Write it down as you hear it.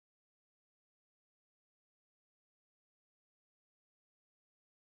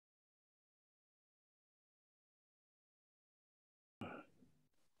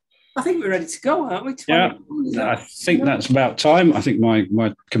I think we're ready to go, aren't we? Yeah, I think that's about time. I think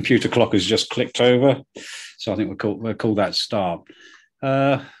my computer clock has just clicked over, so I think we'll call that start.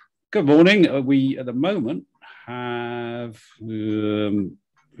 Uh, Good morning. We at the moment have we've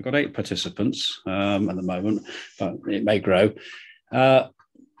got 8 participants at the moment, but it may grow.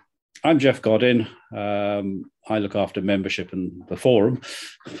 I'm Jeff Godin. I look after membership and the forum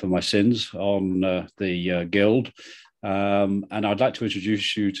for my sins on the guild. And I'd like to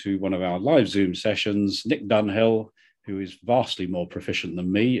introduce you to one of our live Zoom sessions, Nick Dunhill, who is vastly more proficient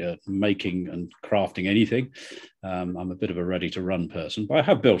than me at making and crafting anything. I'm a bit of a ready-to-run person, but I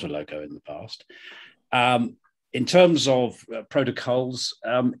have built a loco in the past. In terms of protocols,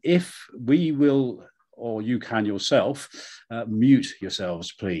 if we will, or you can yourself, mute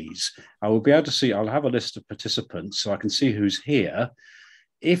yourselves, please. I will be able to see, I'll have a list of participants so I can see who's here.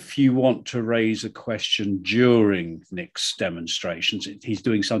 If you want to raise a question during Nick's demonstrations, he's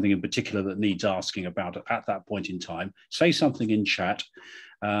doing something in particular that needs asking about at that point in time, say something in chat,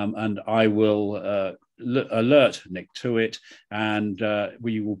 and I will alert Nick to it. And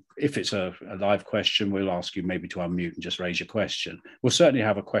we will, if it's a live question, we'll ask you maybe to unmute and just raise your question. We'll certainly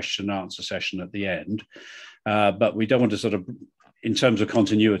have a question and answer session at the end, but we don't want to sort of, in terms of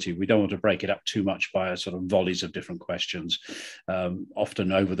continuity, we don't want to break it up too much by a sort of volleys of different questions,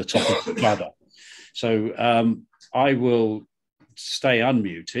 often over the top of each other. So I will stay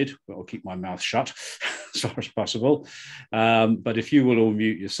unmuted, but I'll keep my mouth shut as far as possible. But if you will all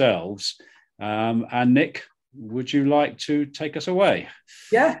mute yourselves, and Nick, would you like to take us away?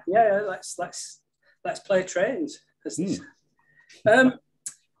 Yeah. Let's play trains.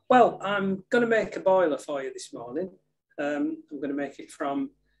 Well, I'm going to make a boiler for you this morning. I'm going to make it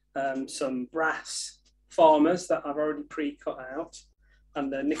from some brass formers that I've already pre-cut out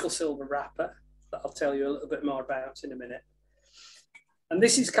and the nickel silver wrapper that I'll tell you a little bit more about in a minute. And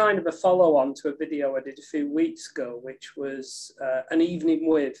this is kind of a follow-on to a video I did a few weeks ago, which was an evening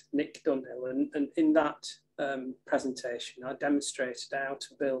with Nick Dunhill. And in that presentation, I demonstrated how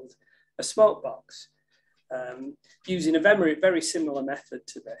to build a smoke box using a very similar method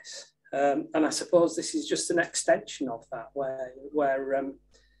to this. And I suppose this is just an extension of that, where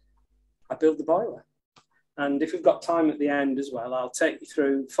I build the boiler. And if we've got time at the end as well, I'll take you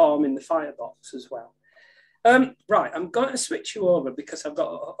through forming the firebox as well. Right, I'm going to switch you over because I've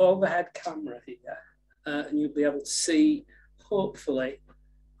got an overhead camera here, and you'll be able to see, hopefully,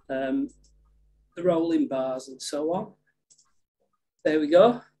 the rolling bars and so on. There we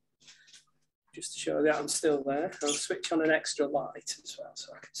go. Just to show you that I'm still there. I'll switch on an extra light as well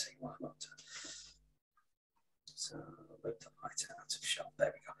so I can see what I'm up to. So I'll move the light out of shot.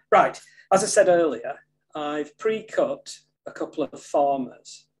 There we go. Right, as I said earlier, I've pre-cut a couple of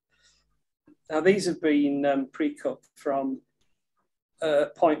formers. Now these have been pre-cut from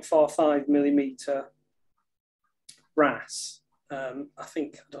 0.45 millimeter brass. I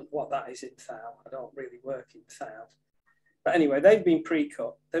think, I don't know what that is in thou. I don't really work in thou. But anyway, they've been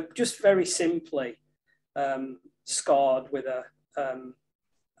pre-cut. They're just very simply scored with a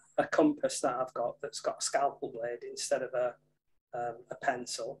compass that I've got that's got a scalpel blade instead of a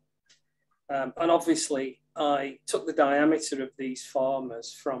pencil. And obviously, I took the diameter of these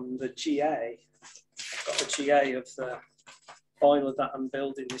formers from the GA. I've got the GA of the boiler that I'm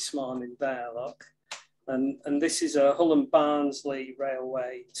building this morning there, look. And this is a Hull and Barnsley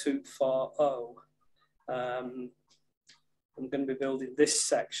Railway 240. I'm going to be building this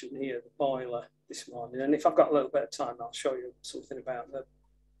section here, the boiler, this morning. And if I've got a little bit of time, I'll show you something about the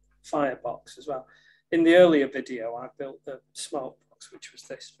firebox as well. In the earlier video, I built the smoke box, which was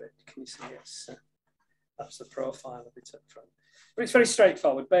this bit. Can you see it? That's the profile of it up front. But it's very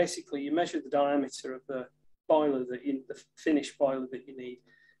straightforward. Basically, you measure the diameter of the boiler the finished boiler that you need,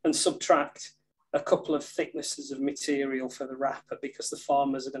 and subtract a couple of thicknesses of material for the wrapper because the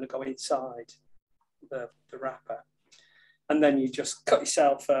formers are going to go inside the wrapper. And then you just cut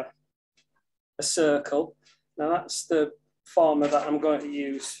yourself a circle. Now that's the former that I'm going to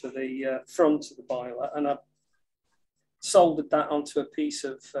use for the front of the boiler, and I've soldered that onto a piece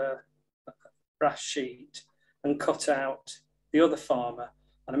of brass sheet and cut out the other former,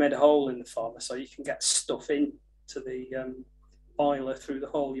 and I made a hole in the former so you can get stuff into the boiler through the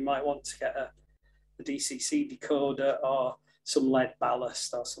hole. You might want to get a DCC decoder or some lead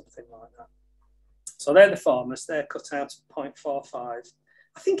ballast or something like that. So they're the formers. They're cut out at 0.45.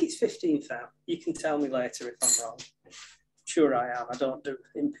 I think it's 15 thou. You can tell me later if I'm wrong. Sure I am. I don't do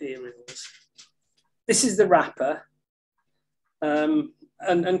imperials. This is the wrapper.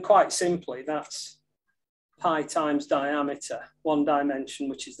 And quite simply, that's pi times diameter. One dimension,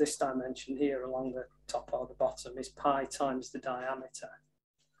 which is this dimension here along the top or the bottom, is pi times the diameter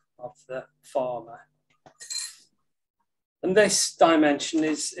of the former. And this dimension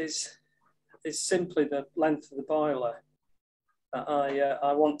is simply the length of the boiler that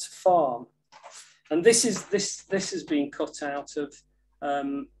I want to form. And this has been cut out of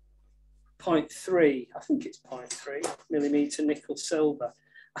 0.3, I think it's 0.3 millimeter nickel silver.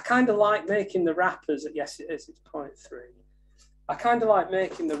 I kind of like making the wrappers, yes it is, it's 0.3. I kind of like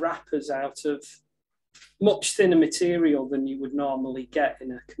making the wrappers out of much thinner material than you would normally get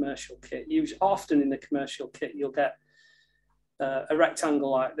in a commercial kit. Often in a commercial kit, you'll get a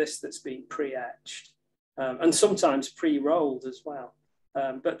rectangle like this that's been pre-etched and sometimes pre-rolled as well.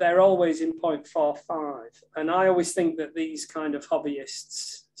 But they're always in 0.45. And I always think that these kind of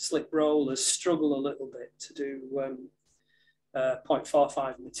hobbyists slip rollers struggle a little bit to do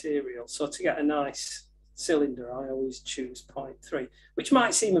 0.45 material. So to get a nice cylinder, I always choose 0.3, which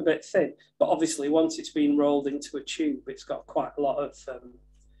might seem a bit thin, but obviously once it's been rolled into a tube, it's got quite a lot of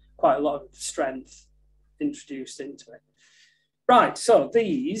strength introduced into it. Right, so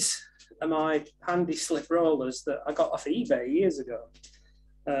these are my handy slip rollers that I got off eBay years ago.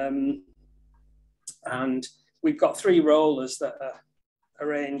 And we've got 3 rollers that are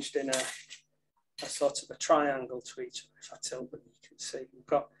arranged in a sort of a triangle to each other. If I tilt them, you can see. We've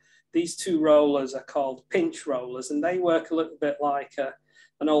got these 2 rollers are called pinch rollers, and they work a little bit like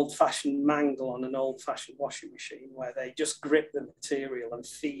an old-fashioned mangle on an old-fashioned washing machine, where they just grip the material and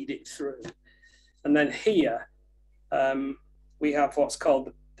feed it through. And then here, we have what's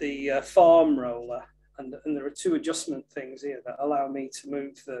called the form roller, and there are 2 adjustment things here that allow me to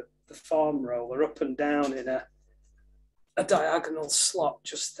move the form roller up and down in a diagonal slot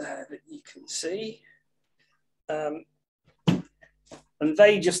just there that you can see. And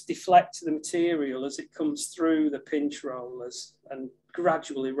they just deflect the material as it comes through the pinch rollers and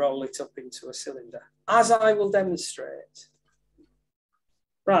gradually roll it up into a cylinder, as I will demonstrate.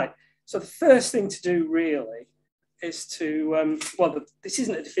 Right, so the first thing to do really is to, this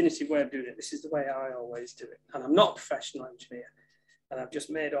isn't a definitive way of doing it, this is the way I always do it. And I'm not a professional engineer, and I've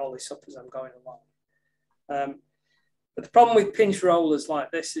just made all this up as I'm going along. But the problem with pinch rollers like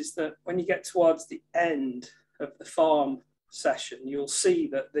this is that when you get towards the end of the form session, you'll see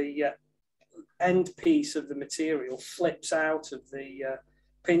that the end piece of the material flips out of the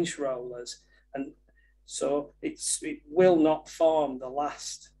pinch rollers, and so it will not form the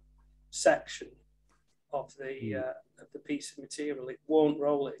last section of the piece of material. It won't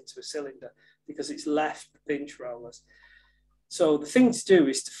roll it into a cylinder because it's left the pinch rollers. So the thing to do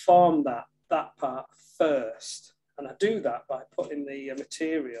is to form that part first, and I do that by putting the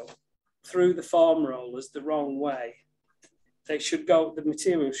material through the form rollers the wrong way. The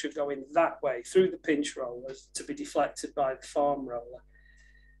material should go in that way through the pinch rollers to be deflected by the form roller.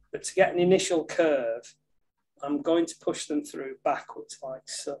 But to get an initial curve, I'm going to push them through backwards like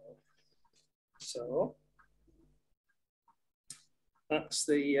so. So that's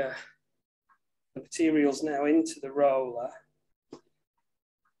the material's now into the roller.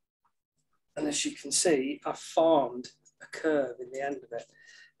 And as you can see, I've formed a curve in the end of it.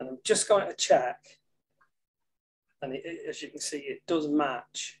 And I'm just going to check. And as you can see, it does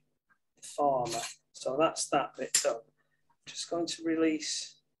match the former. So that's that bit done. I'm just going to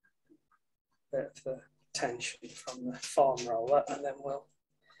release a bit of the tension from the form roller, and then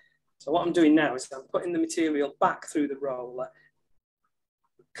so what I'm doing now is I'm putting the material back through the roller,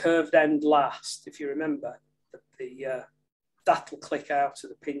 curved end last. If you remember, that'll click out of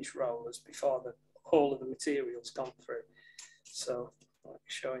the pinch rollers before the whole of the material's gone through. So I'll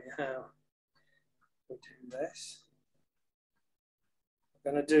show you how we do this.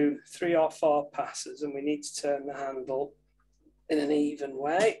 We're going to do 3 or 4 passes, and we need to turn the handle in an even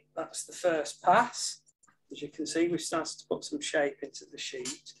way. That's the first pass. As you can see, we've started to put some shape into the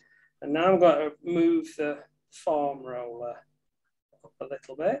sheet. And now I'm going to move the form roller up a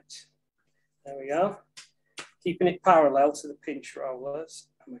little bit. There we go. Keeping it parallel to the pinch rollers.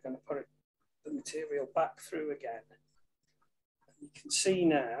 And we're going to put the material back through again. And you can see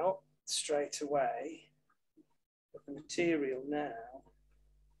now, straight away, that the material now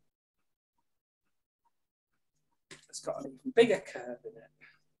has got an even bigger curve in it.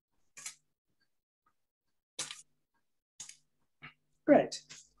 Great.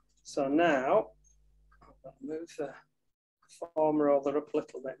 So now I'll move the form roller up a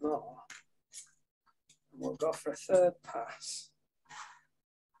little bit more. And we'll go for a 3rd pass.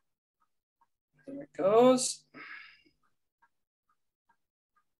 There it goes.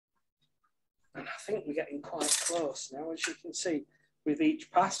 And I think we're getting quite close now. As you can see, with each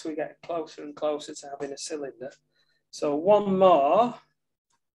pass, we get closer and closer to having a cylinder. So 1 more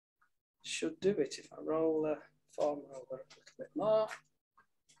should do it if I roll the form roller up a little bit more.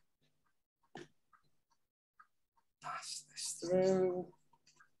 Pass this through.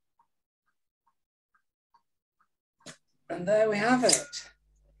 And there we have it.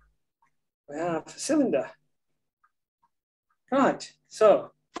 We have a cylinder. Right,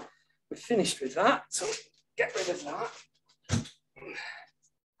 so we're finished with that. So get rid of that.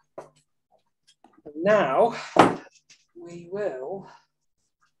 And now we will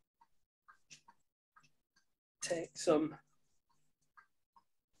take some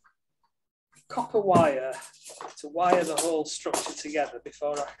copper wire to wire the whole structure together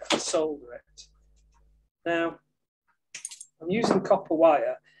before I can solder it. Now, I'm using copper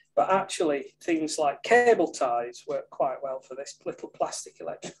wire, but actually things like cable ties work quite well for this, little plastic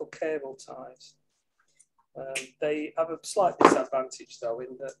electrical cable ties. They have a slight disadvantage though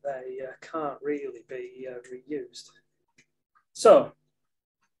in that they can't really be reused. So,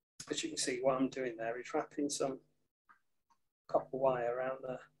 as you can see, what I'm doing there is wrapping some copper wire around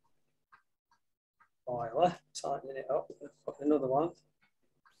the boiler, tightening it up, put another one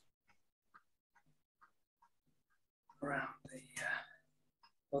around the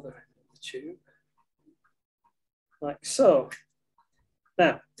other end of the tube, like so.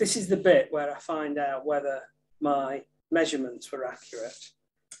 Now, this is the bit where I find out whether my measurements were accurate.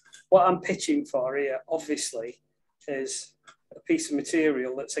 What I'm pitching for here, obviously, is a piece of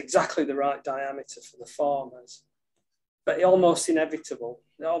material that's exactly the right diameter for the formers, but almost inevitably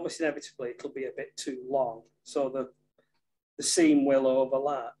it'll be a bit too long, so the seam will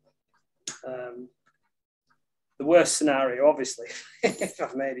overlap. The worst scenario, obviously, if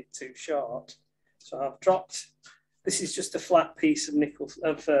I've made it too short. So I've dropped. This is just a flat piece of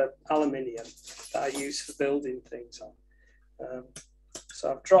aluminium that I use for building things on.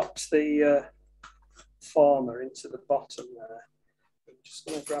 So I've dropped the former into the bottom there. I'm just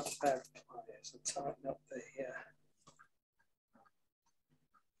going to grab a pair of pliers and tighten up the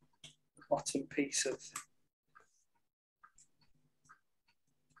bottom piece of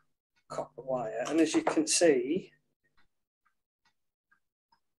copper wire. And as you can see,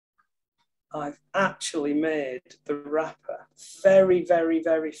 I've actually made the wrapper very, very,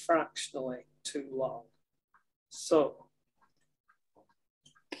 very fractionally too long. So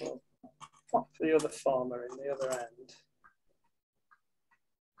I'll pop the other former in the other end,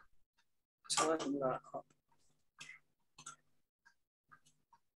 tighten that up.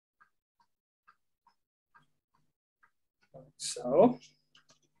 Like so.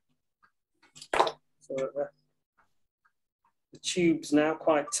 So the tube's now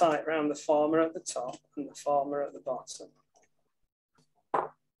quite tight around the former at the top and the former at the bottom.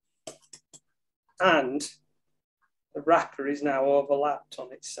 And the wrapper is now overlapped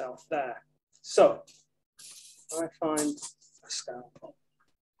on itself there. So I find a scalpel.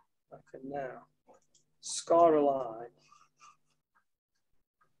 I can now score a line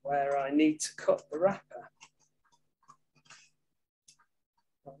where I need to cut the wrapper.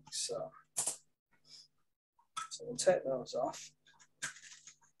 Like so. So we'll take those off.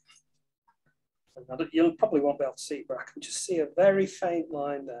 And you probably won't be able to see it, but I can just see a very faint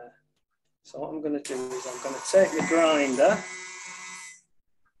line there. So what I'm going to do is I'm going to take the grinder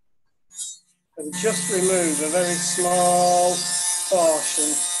and just remove a very small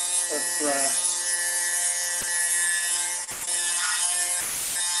portion of brass.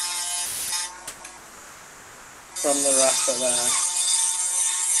 From the wrapper there.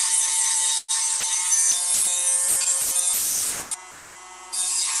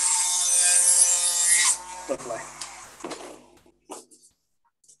 Lovely.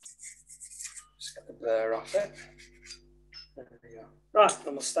 Just get the burr off it. There we go. Right,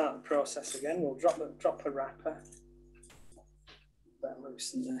 then we'll start the process again. We'll drop a wrapper. Better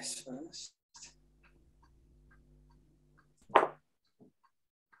loosen this first. Put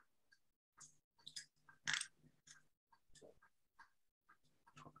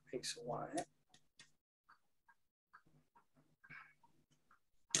a piece of wire.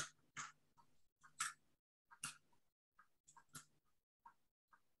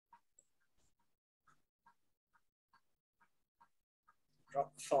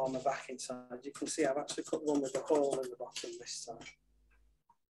 Drop the former back inside. You can see I've actually cut one with a hole in the bottom this time.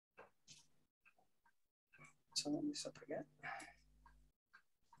 Tighten this up again.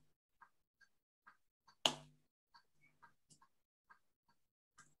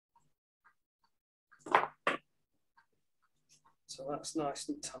 So that's nice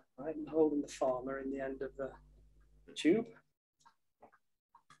and tight and holding the former in the end of the tube.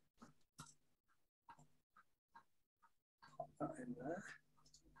 Pop that in there.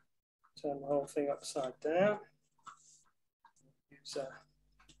 Turn the whole thing upside down. Use a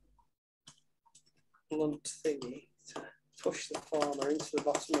blunt thingy to push the former into the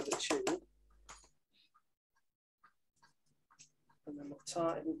bottom of the tube. and then we'll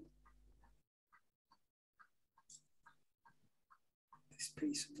tighten this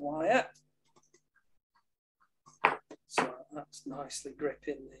piece of wire. So that's nicely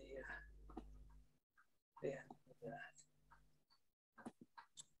gripping the end of there.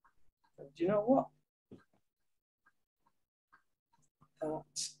 And do you know what? That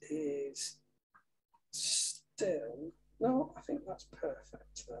is still, no, I think that's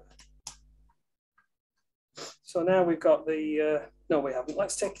perfect there. So now we've got the, no we haven't,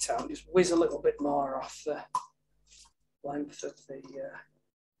 let's take it out and just whiz a little bit more off the length of the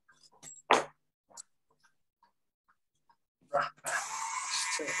wrapper.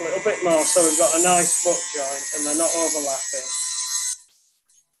 Just take a little bit more so we've got a nice butt joint and they're not overlapping.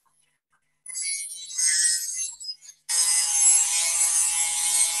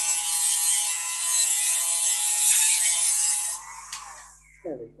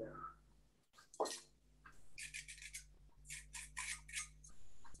 There we go.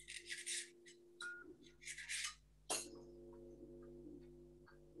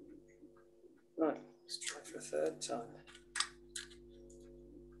 Right, let's try for a third time.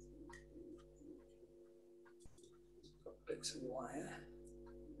 Got bits of wire.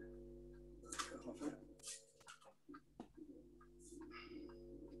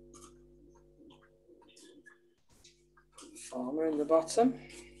 Farmer in the bottom.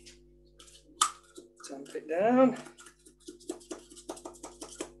 Tamp it down.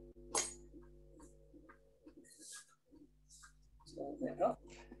 Tighten it up.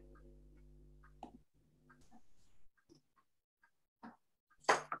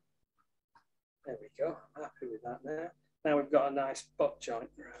 There we go. I'm happy with that now. Now we've got a nice butt joint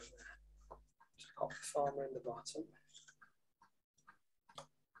around there. Just pop the farmer in the bottom.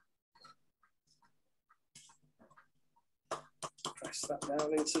 Press that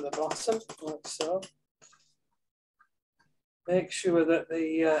down into the bottom, like so. Make sure that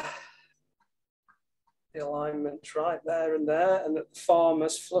the alignment's right there, and that the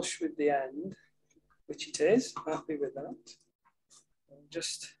farmer's flush with the end, which it is. Happy with that. And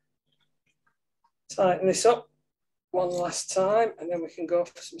just tighten this up one last time, and then we can go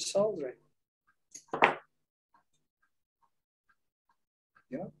for some soldering.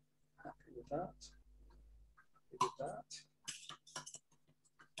 Yeah, happy with that. Happy with that.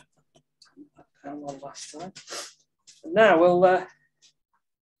 Down one last time. And now we'll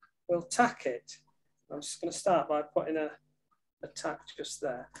tack it. I'm just going to start by putting a tack just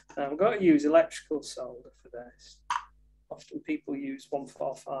there. Now I'm going to use electrical solder for this. Often people use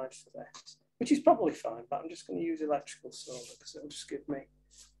 145 for this, which is probably fine, but I'm just going to use electrical solder because it'll just give me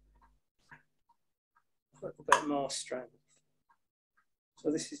a little bit more strength.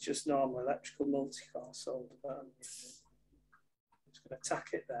 So this is just normal electrical multi-core solder that I'm using. I'm just going to tack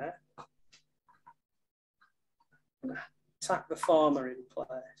it there. I'm going to tack the farmer in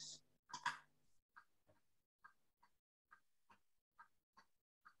place.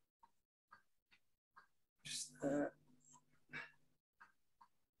 Just there.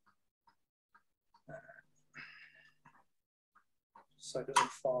 So it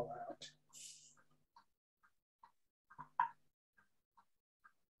doesn't fall out.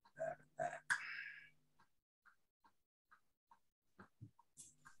 There.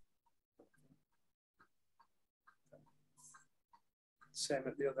 Same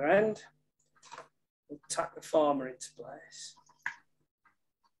at the other end. We'll tack the farmer into place.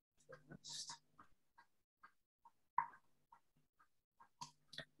 First.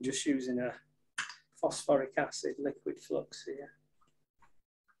 I'm just using a phosphoric acid liquid flux here.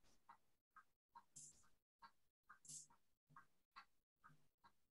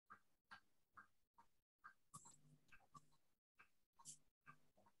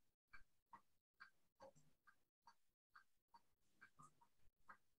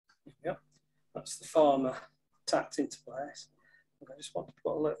 Yep, that's the farmer tacked into place. And I just want to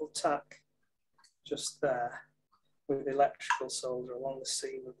put a little tack just there with electrical solder along the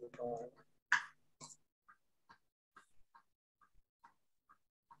seam of the boil.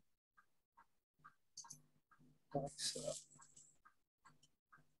 Like so.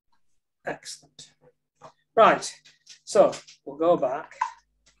 Excellent. Right, so we'll go back.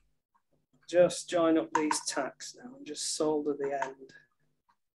 Just join up these tacks now and just solder the end.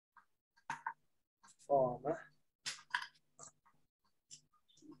 Farmer.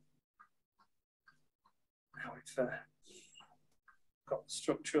 Now we've got the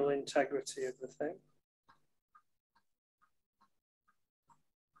structural integrity of the thing.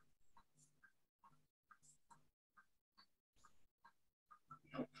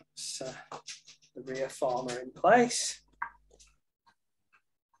 That's the rear farmer in place.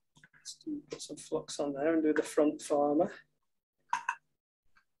 Let's put some flux on there and do the front farmer.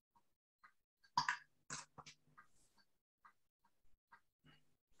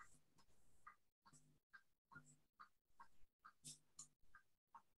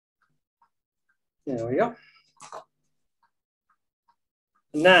 There we go.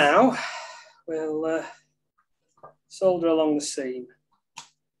 Now we'll solder along the seam.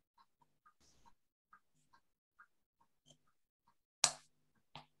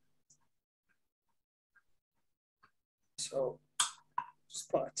 So just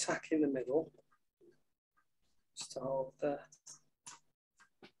put a tack in the middle, just to hold the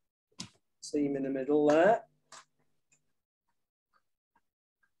seam in the middle there.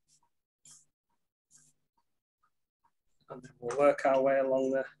 And then we'll work our way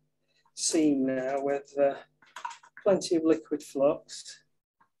along the seam now with plenty of liquid flux.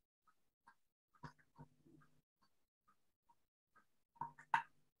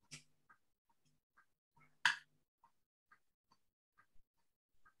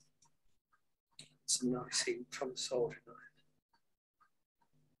 Some nice heat from the soldering iron.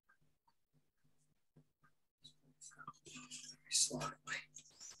 Very slightly.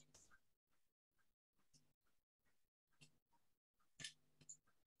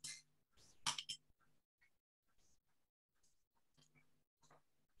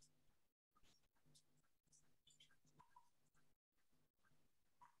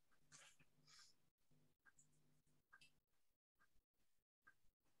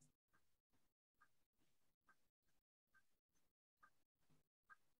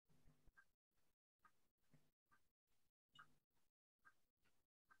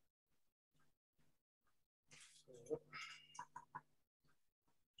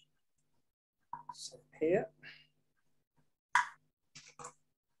 So here.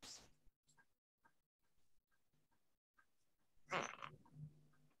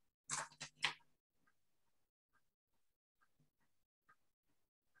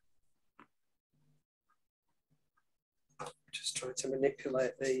 Just trying to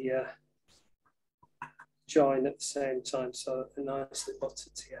manipulate the join at the same time so that they're nicely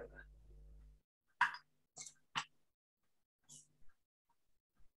buttered together.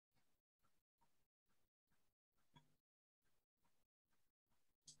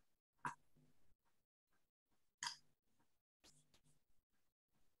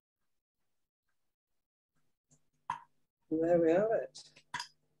 And there we have it.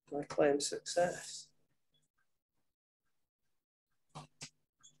 I claim success.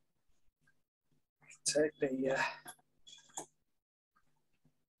 Take the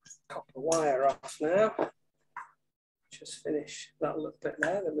copper wire off now. Just finish that little bit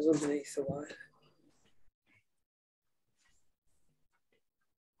there that was underneath the wire.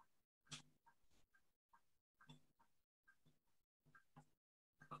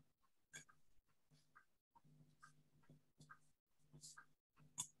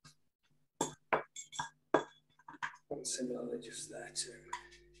 And similarly just there too.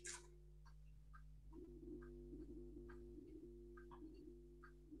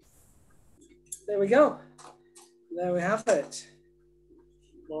 There we go. There we have it.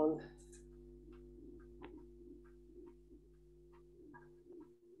 One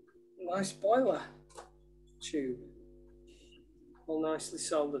nice boiler tube, all nicely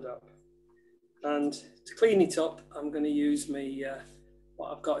soldered up. And to clean it up, I'm going to use me,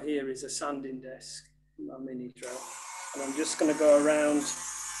 what I've got here is a sanding disc, my mini drill. And I'm just going to go around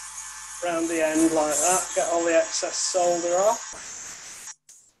the end like that, get all the excess solder off.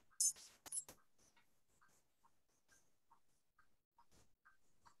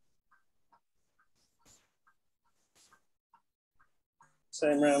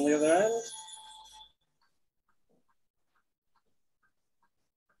 Same around the other end.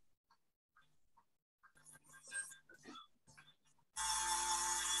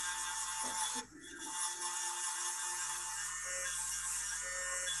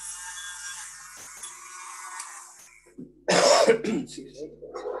 Excuse me.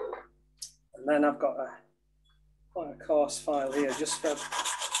 And then I've got quite a coarse file here just for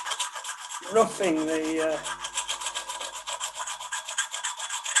roughing the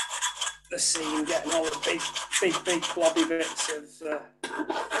seam, getting all the big blobby bits of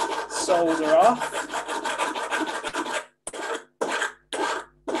solder off.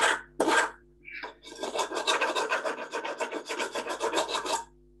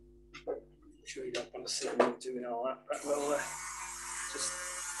 I'm sure you don't want to see me doing all that, but we'll just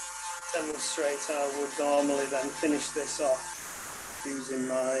demonstrate how I would normally then finish this off using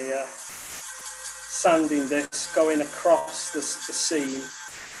my sanding disc going across the seam.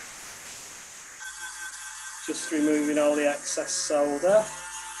 Just removing all the excess solder,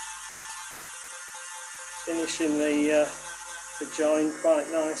 finishing the join quite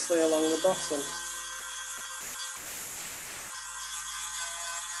nicely along the bottom.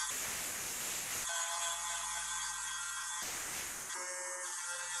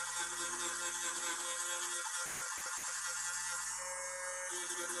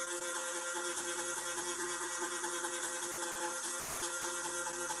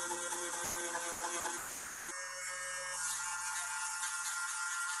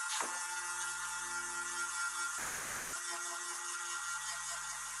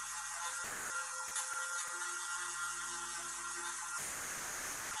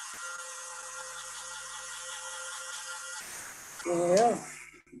 Yeah.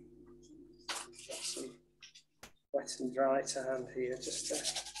 Got some wet and dry to hand here just to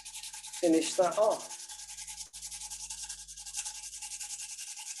finish that off.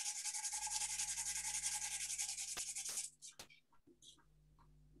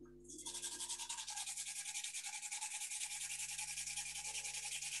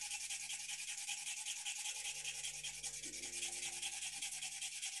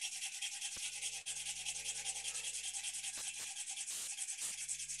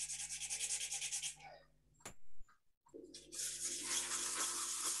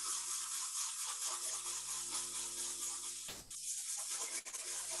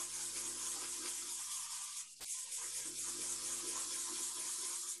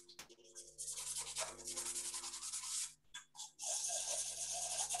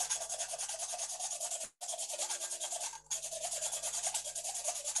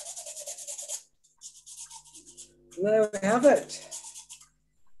 And there we have it.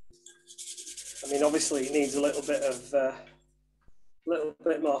 I mean, obviously it needs a little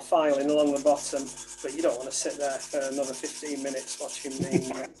bit more filing along the bottom, but you don't want to sit there for another 15 minutes watching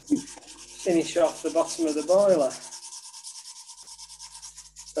me finish off the bottom of the boiler.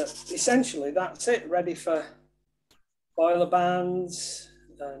 But essentially that's it, ready for boiler bands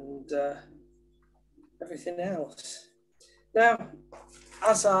and everything else. Now,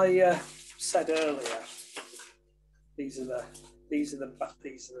 as I said earlier, these are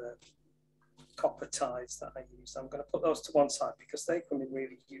the copper ties that I use. I'm going to put those to one side because they come in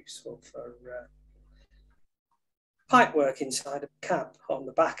really useful for pipe work inside a cab on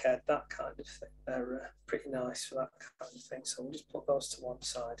the back end, that kind of thing. They're pretty nice for that kind of thing. So we'll just put those to one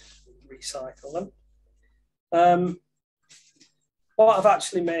side and recycle them. What I've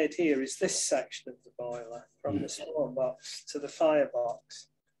actually made here is this section of the boiler from the small box to the firebox.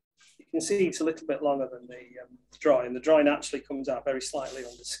 You can see it's a little bit longer than the drawing. The drawing actually comes out very slightly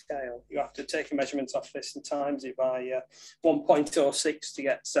under scale. You have to take a measurement off this and times it by 1.06 to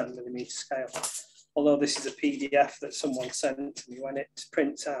get 7mm scale. Although this is a PDF that someone sent to me, when it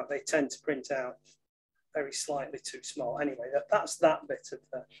prints out, they tend to print out very slightly too small. Anyway, that's that bit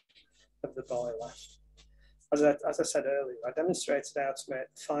of the boiler. As I said earlier, I demonstrated how to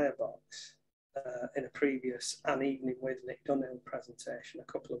make the firebox in a previous An Evening with Nick Dunhill presentation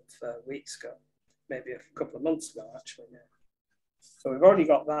a couple of weeks ago, maybe a couple of months ago actually now. So we've already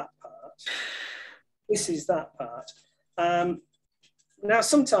got that part. This is that part. Now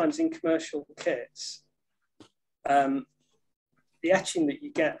sometimes in commercial kits, the etching that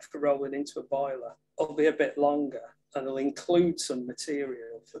you get for rolling into a boiler will be a bit longer and it'll include some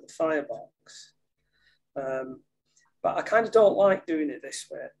material for the firebox. But I kind of don't like doing it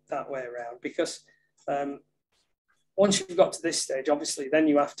that way around, because once you've got to this stage, obviously, then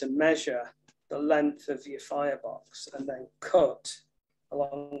you have to measure the length of your firebox and then cut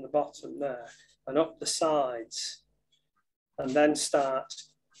along the bottom there and up the sides, and then start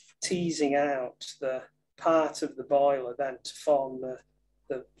teasing out the part of the boiler then to form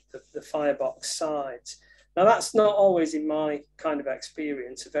the firebox sides. Now, that's not always, in my kind of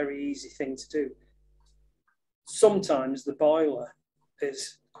experience, a very easy thing to do. Sometimes the boiler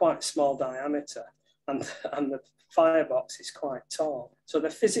is quite small diameter and the firebox is quite tall. So there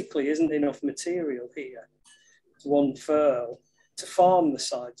physically isn't enough material here to unfurl to form the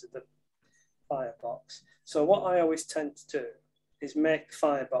sides of the firebox. So what I always tend to do is make the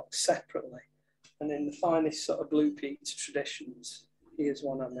firebox separately. And in the finest sort of Blue Peter traditions, here's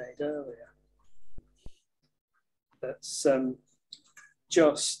one I made earlier. That's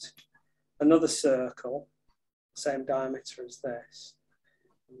just another circle, same diameter as this.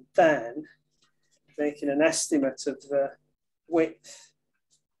 And then making an estimate of the width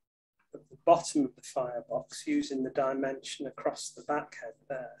of the bottom of the firebox using the dimension across the back head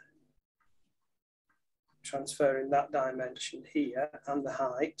there. Transferring that dimension here and the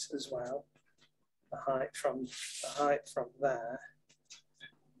height as well. The height from there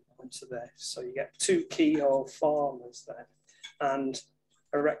onto this. So you get two keyhole formers then, and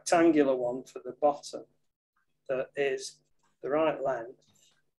a rectangular one for the bottom that is the right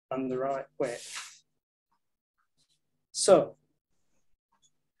length and the right width. So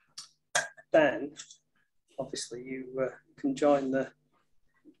then obviously you can join the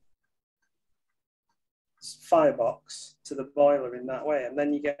firebox to the boiler in that way, and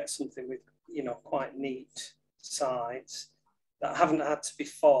then you get something with, you know, quite neat sides that haven't had to be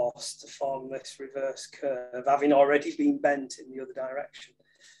forced to form this reverse curve, having already been bent in the other direction.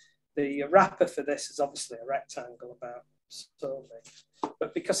 The wrapper for this is obviously a rectangle about so big,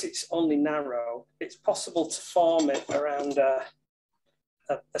 but because it's only narrow, it's possible to form it around a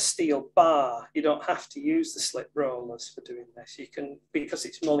steel bar. You don't have to use the slip rollers for doing this. You can, because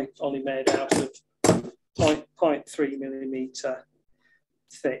it's only made out of 0.3 millimeter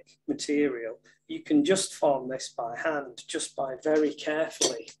thick material, you can just form this by hand, just by very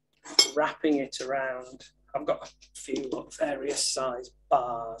carefully wrapping it around. I've got a few various size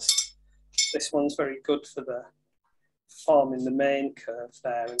bars. This one's very good for the forming the main curve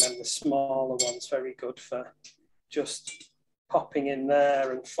there, and then the smaller one's very good for just popping in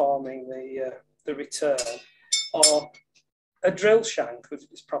there and forming the return. Or a drill shank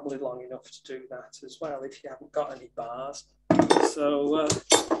is probably long enough to do that as well if you haven't got any bars. So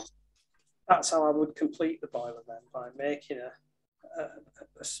that's how I would complete the boiler then, by making a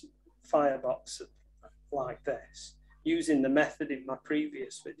firebox like this, using the method in my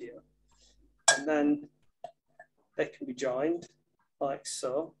previous video. And then they can be joined like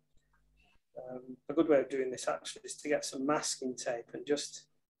so. A good way of doing this actually is to get some masking tape and just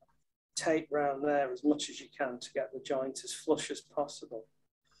tape round there as much as you can to get the joint as flush as possible.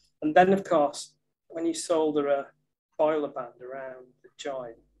 And then, of course, when you solder a boiler band around the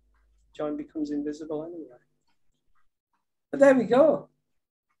joint becomes invisible anyway. But there we go.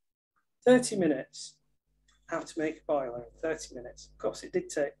 30 minutes. How to make a boiler in 30 minutes. Of course, it did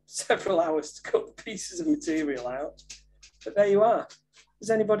take several hours to cut the pieces of material out, but there you are. Does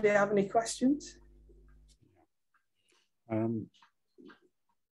anybody have any questions?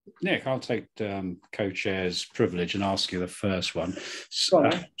 Nick, I'll take co-chair's privilege and ask you the first one.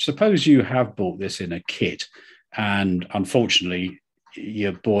 On. Suppose you have bought this in a kit, and unfortunately,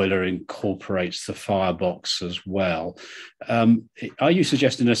 your boiler incorporates the firebox as well. Are you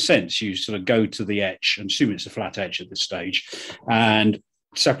suggesting, in a sense, you sort of go to the etch, and assume it's a flat etch at this stage, and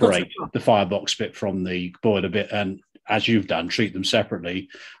separate the firebox bit from the boiler bit, and as you've done, treat them separately?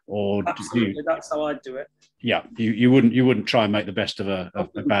 Or absolutely, that's how I'd do it. Yeah, you wouldn't try and make the best of a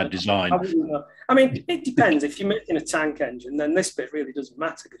bad design. I mean, it depends. If you're making a tank engine, then this bit really doesn't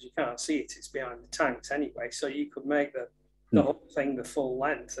matter because you can't see it. It's behind the tanks anyway. So you could make the whole thing the full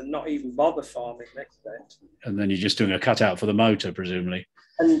length and not even bother forming this bit. And then you're just doing a cutout for the motor, presumably.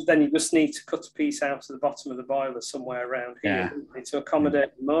 And then you just need to cut a piece out of the bottom of the boiler somewhere around here to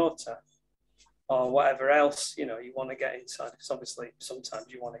accommodate the motor or whatever else, you know, you want to get inside. Because obviously sometimes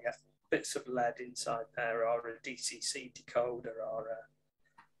you want to get bits of lead inside there, or a DCC decoder, or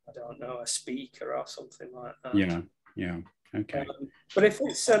I don't know, a speaker or something like that. Yeah. Okay. But if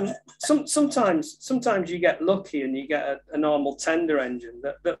it's sometimes you get lucky and you get a normal tender engine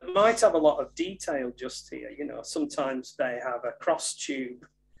that might have a lot of detail just here. You know, sometimes they have a cross tube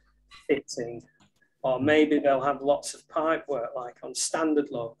fitting, or maybe they'll have lots of pipe work, like on standard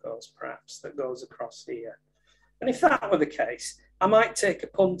locos, perhaps, that goes across here. And if that were the case, I might take a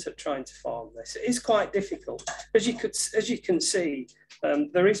punt at trying to form this. It is quite difficult. As you can see,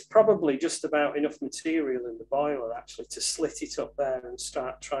 there is probably just about enough material in the boiler actually to slit it up there and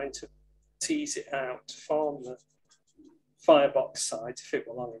start trying to tease it out to form the firebox side if it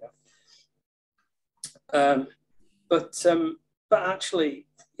were long enough. But actually,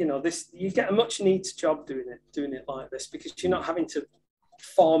 you know, you get a much neater job doing it like this, because you're not having to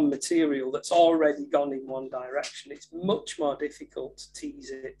form material that's already gone in one direction. It's much more difficult to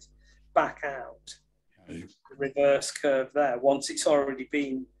tease it back out. The reverse curve there, once it's already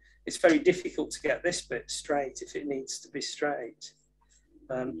been, it's very difficult to get this bit straight if it needs to be straight.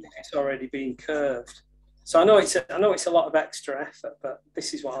 If it's already been curved. So I know it's a lot of extra effort, but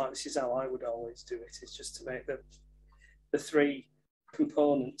this is how I would always do it, is just to make the three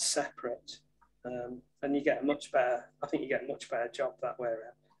components separate. And you get a much better, I think you get a much better job that way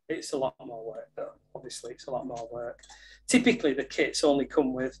around. It's a lot more work though, obviously it's a lot more work. Typically the kits only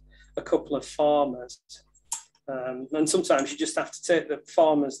come with a couple of formers, and sometimes you just have to take the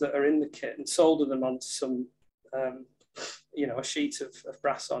formers that are in the kit and solder them onto some, you know, a sheet of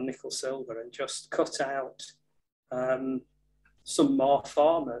brass or nickel silver, and just cut out some more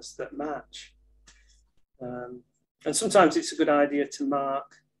formers that match. And sometimes it's a good idea to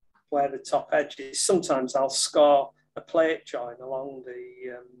mark where the top edge is. Sometimes I'll score a plate join along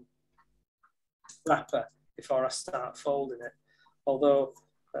the wrapper before I start folding it. Although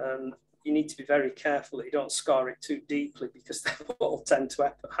you need to be very careful that you don't score it too deeply, because that's what will tend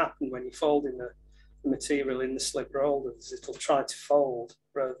to happen when you're folding the material in the slip rollers. It'll try to fold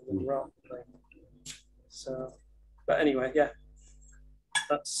rather than roll. So, but anyway, yeah,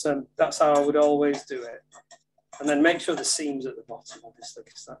 that's how I would always do it. And then make sure the seam's at the bottom, obviously,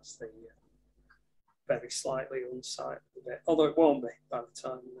 because that's the very slightly unsightly bit. Although it won't be by the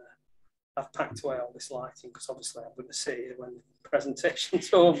time I've packed away all this lighting, because obviously I'm going to sit here when the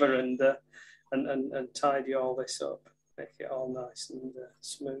presentation's over and tidy all this up, make it all nice and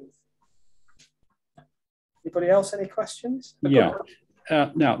smooth. Anybody else any questions? Yeah.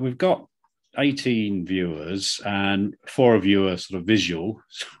 Now we've got 18 viewers and 4 of you are sort of visual,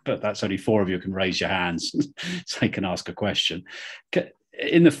 but that's only 4 of you can raise your hands so they can ask a question.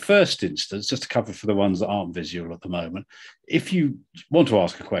 In the first instance, just to cover for the ones that aren't visual at the moment, if you want to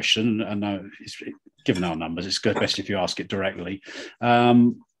ask a question, and given our numbers, it's best if you ask it directly.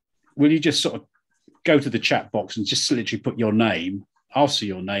 Will you just sort of go to the chat box and just literally put your name? I'll see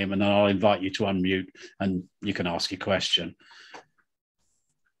your name and then I'll invite you to unmute and you can ask your question.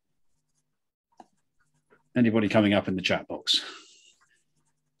 Anybody coming up in the chat box?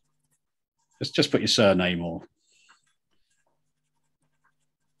 Just put your surname or...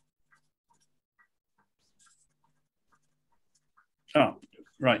 Oh,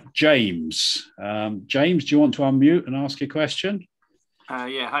 right. James. James, do you want to unmute and ask your question?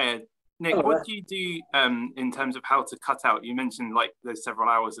 Yeah, hi, Nick. Hello. What do you do in terms of how to cut out? You mentioned like there's several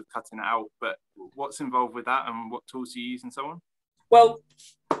hours of cutting it out, but what's involved with that and what tools do you use and so on? Well,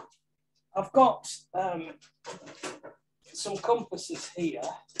 I've got some compasses here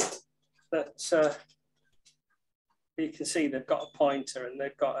that you can see they've got a pointer and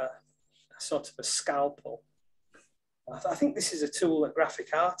they've got a sort of a scalpel. I think this is a tool that graphic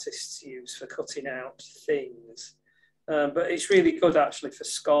artists use for cutting out things, but it's really good actually for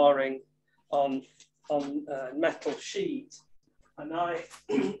scoring on metal sheet. And I,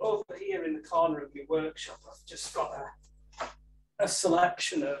 over here in the corner of my workshop, I've just got a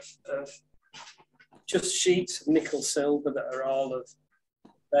selection of just sheets of nickel silver that are all of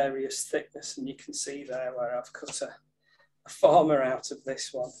various thickness, and you can see there where I've cut a former out of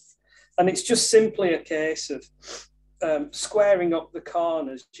this one. And it's just simply a case of squaring up the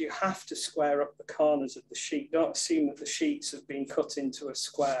corners. You have to square up the corners of the sheet. Don't assume that the sheets have been cut into a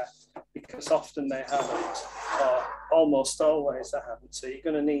square, because often they haven't, or almost always they haven't. So you're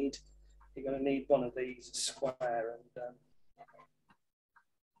going to need one of these, a square. And a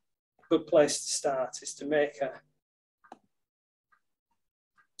good place to start is to make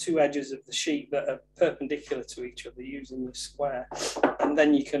two edges of the sheet that are perpendicular to each other using the square, and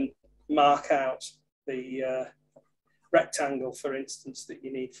then you can mark out the rectangle, for instance, that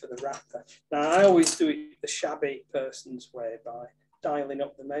you need for the wrapper. Now, I always do it the shabby person's way by dialing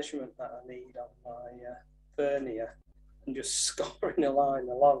up the measurement that I need on my vernier and just scoring a line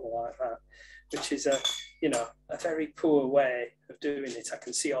along like that, which is a very poor way of doing it. I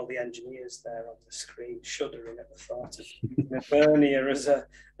can see all the engineers there on the screen shuddering at the thought of using a vernier as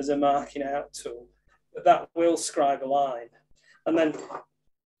a marking out tool, but that will scribe a line. And then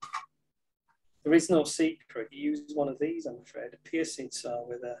there is no secret. You use one of these, I'm afraid, a piercing saw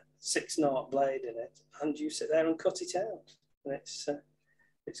with a 6/0 blade in it, and you sit there and cut it out. And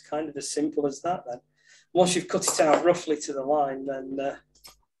it's kind of as simple as that then. Once you've cut it out roughly to the line, then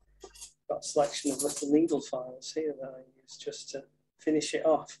got a selection of little needle files here that I use just to finish it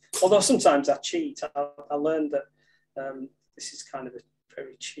off. Although sometimes I cheat. I learned that this is kind of a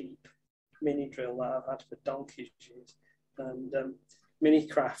very cheap mini drill that I've had for donkey's years. And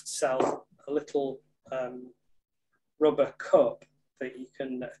Minicraft sell a little rubber cup that you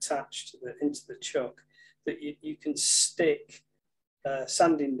can attach to into the chuck, that you can stick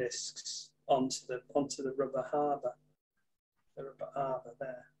sanding discs onto the rubber harbour. The rubber harbour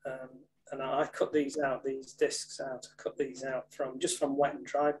there. And I cut these discs out. I cut these out from wet and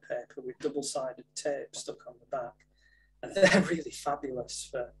dry paper with double-sided tape stuck on the back. And they're really fabulous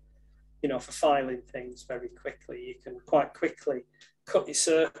for filing things very quickly. You can quite quickly cut your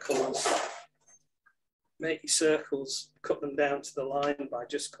circles, make your circles, cut them down to the line by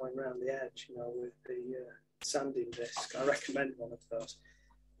just going around the edge, with the sanding disc. I recommend one of those.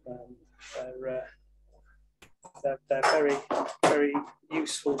 They're very, very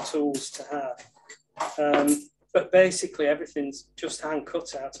useful tools to have. But basically everything's just hand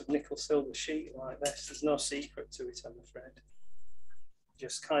cut out of nickel silver sheet like this. There's no secret to it, I'm afraid.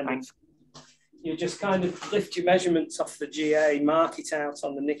 You just kind of lift your measurements off the GA, mark it out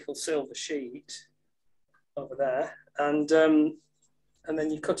on the nickel silver sheet over there, and then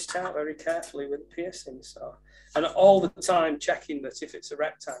you cut it out very carefully with a piercing saw. And all the time checking that if it's a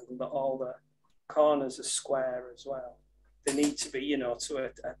rectangle, that all the corners are square as well. They need to be, to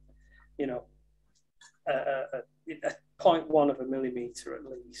a 0.1 of a millimetre at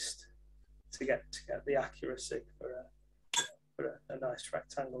least. get the accuracy for a nice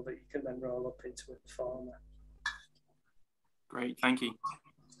rectangle that you can then roll up into a former. Great, thank you.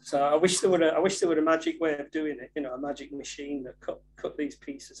 So I wish there were a magic way of doing it, a magic machine that cut these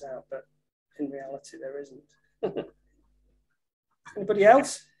pieces out, but in reality there isn't. Anybody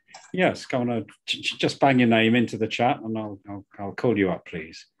else? Yes, come on, just bang your name into the chat, and I'll call you up,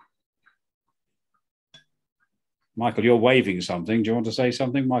 please. Michael, you're waving something. Do you want to say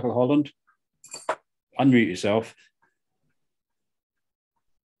something, Michael Holland? Unmute yourself.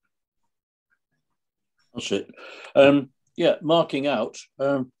 That's it. Yeah, marking out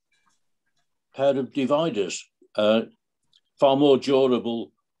pair of dividers, far more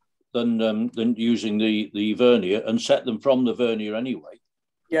durable than using the vernier, and set them from the vernier anyway.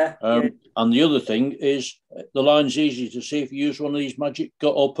 Yeah, And the other thing is the line's easy to see if you use one of these magic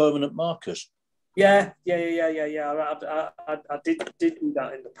or permanent markers. Yeah. I did do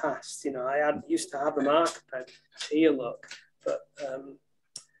that in the past. I used to have a marker pen. Here, look, but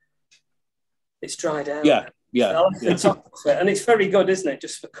it's dried out. Yeah. And it's very good, isn't it?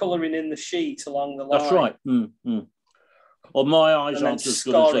 Just for colouring in the sheet along the line. That's right. Well, my eyes aren't as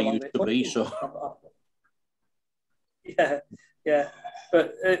good as they used to be, so. Yeah.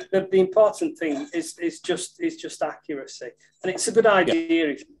 But the important thing is just accuracy, and it's a good idea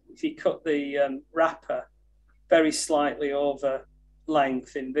if you cut the wrapper very slightly over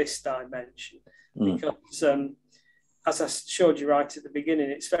length in this dimension, because as I showed you right at the beginning,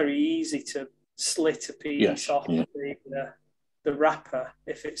 it's very easy to slit a piece off the wrapper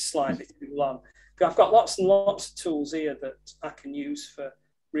if it's slightly too long. I've got lots and lots of tools here that I can use for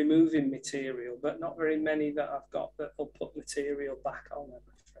removing material, but not very many that I've got that will put material back on, I'm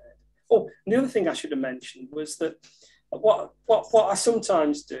afraid. Oh, and the other thing I should have mentioned was that what I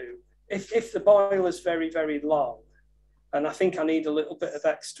sometimes do, if the boiler's very, very long, and I think I need a little bit of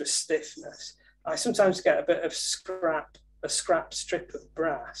extra stiffness, I sometimes get a bit of a scrap strip of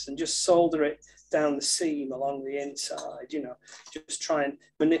brass and just solder it down the seam along the inside, just try and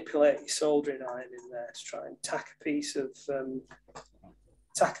manipulate your soldering iron in there to try and tack a piece of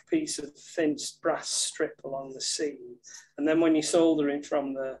thin brass strip along the seam. And then when you're soldering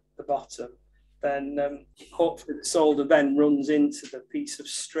from the bottom, then hopefully the solder then runs into the piece of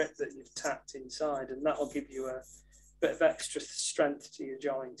strip that you've tacked inside, and that will give you a bit of extra strength to your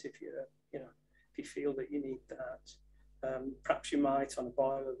joint if you feel that you need that. Perhaps you might on a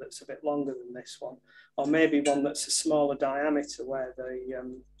boiler that's a bit longer than this one, or maybe one that's a smaller diameter where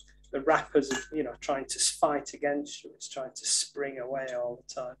the wrappers are, trying to fight against you. It's trying to spring away all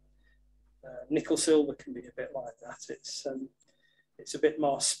the time. Nickel silver can be a bit like that. It's a bit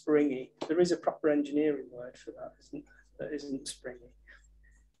more springy. There is a proper engineering word for that, that isn't springy.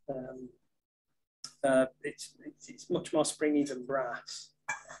 It's much more springy than brass.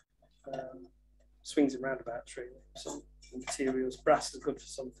 Swings and roundabouts, really. Some materials, brass is good for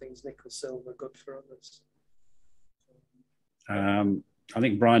some things, nickel silver good for others. I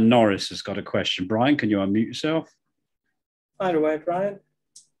think Brian Norris has got a question. Brian, can you unmute yourself? By the way, Brian.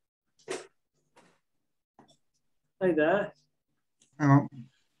 Hi there. Yeah,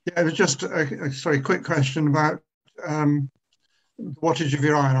 it was just a quick question about the wattage of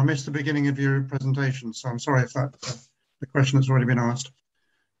your iron. I missed the beginning of your presentation, so I'm sorry if that the question has already been asked.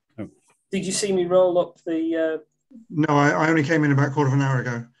 Did you see me roll up the... No, I only came in about a quarter of an hour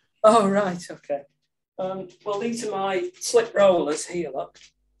ago. Oh, right, okay. Well, these are my slip rollers here, look.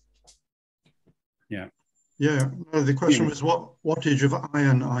 Yeah. Yeah, no, the question was what wattage of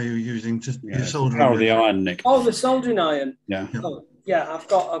iron are you using to soldering? Power of the iron, Nick. Oh, the soldering iron. Yeah. Oh, yeah, I've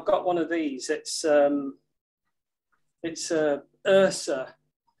got one of these. It's a Ursa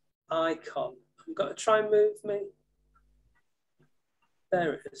icon. I've got to try and move me.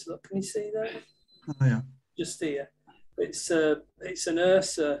 There it is. Look, can you see that? Oh, yeah. Just here. It's an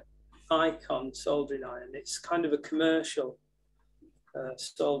Ursa icon soldering iron. It's kind of a commercial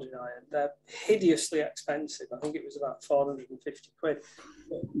soldering iron. They're hideously expensive. I think it was about 450 quid.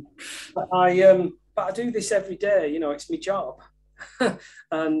 But I do this every day. It's my job.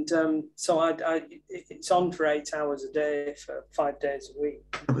 And so it's on for 8 hours a day for 5 days a week.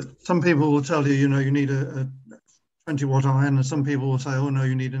 Some people will tell you, you need a 20-watt iron, and some people will say, oh no,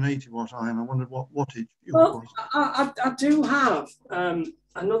 you need an 80-watt iron. I wondered what wattage yours was. I do have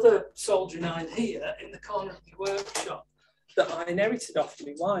another soldering iron here in the corner of the workshop that I inherited off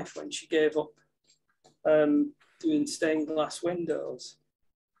my wife when she gave up doing stained glass windows.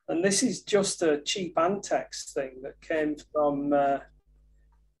 And this is just a cheap Antex thing that came from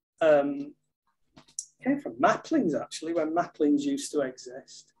Maplings, actually, when Maplings used to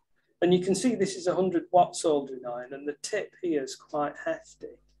exist. And you can see this is a 100-watt soldering iron, and the tip here is quite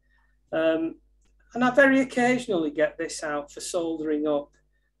hefty. And I very occasionally get this out for soldering up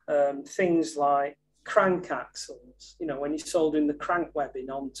things like crank axles. You know, when you're soldering the crank webbing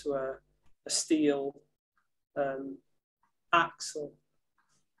onto a steel axle.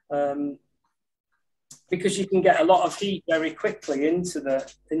 Because you can get a lot of heat very quickly into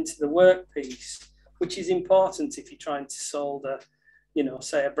the workpiece, which is important if you're trying to solder, you know,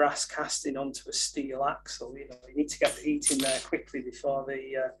 say a brass casting onto a steel axle. You know, you need to get the heat in there quickly before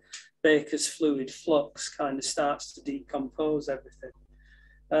the Baker's fluid flux kind of starts to decompose everything.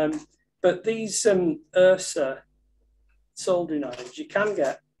 But these Ursa soldering irons, you can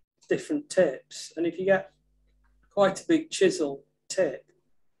get different tips, and if you get quite a big chisel tip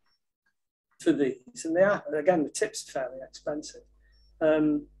for these, and they are, again, the tips are fairly expensive.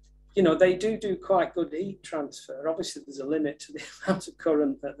 You know, they do quite good heat transfer. Obviously, there's a limit to the amount of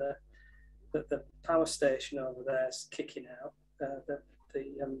current that the power station over there is kicking out. The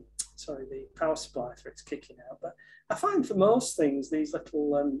power supply for it's kicking out. But I find for most things, these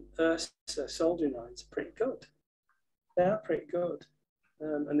little Ursa soldering irons are pretty good. They are pretty good,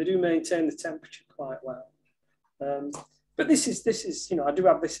 and they do maintain the temperature quite well. But this is, you know, I do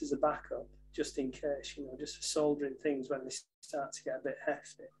have this as a backup, just in case, you know, just for soldering things when they start to get a bit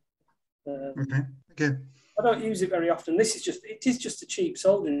hefty. Okay. I don't use it very often. It is just a cheap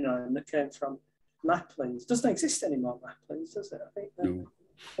soldering iron that came from Maplin's. It doesn't exist anymore, Maplin's, does it? I think. No.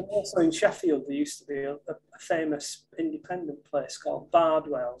 And also in Sheffield, there used to be a famous independent place called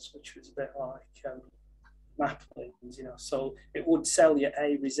Bardwell's, which was a bit like Maplin's, you know. So it would sell you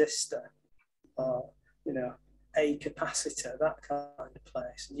a resistor or, you know, a capacitor, that kind of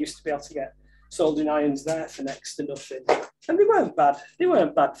place. And you used to be able to get soldering irons there for next to nothing, and they weren't bad. They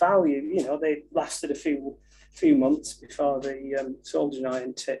weren't bad value. You know, they lasted a few months before the soldering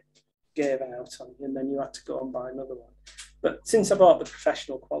iron tip gave out on you, and then you had to go and buy another one. But since I bought the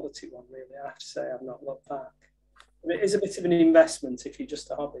professional quality one, really, I have to say I've not looked back. And it is a bit of an investment if you're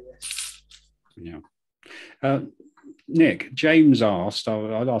just a hobbyist. Yeah. Nick, James asked,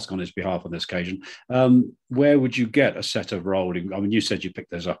 I'll ask on his behalf on this occasion, where would you get a set of rolling? I mean, you said you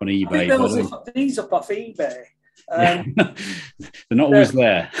picked those up on eBay. These up off eBay. They're not always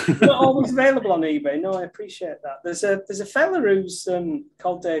there. Not always available on eBay. No, I appreciate that. There's a fella who's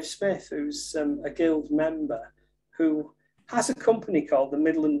called Dave Smith, who's a guild member, who has a company called the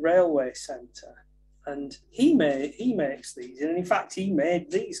Midland Railway Centre, and he makes these, and in fact he made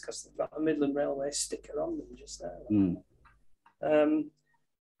these because they've got a Midland Railway sticker on them just there.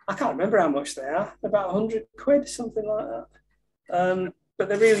 I can't remember how much they are. About 100 quid, something like that. But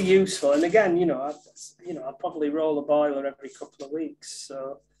they're really useful. And again, you know, I probably roll a boiler every couple of weeks,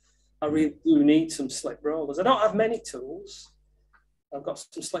 so I really do need some slip rollers. I don't have many tools. I've got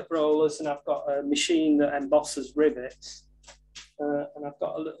some slip rollers, and I've got a machine that embosses rivets, and I've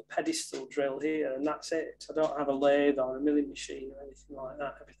got a little pedestal drill here, and that's it. I don't have a lathe or a milling machine or anything like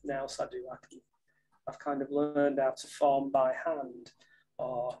that. Everything else I do, I've kind of learned how to form by hand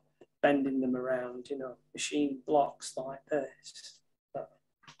or bending them around, you know, machine blocks like this.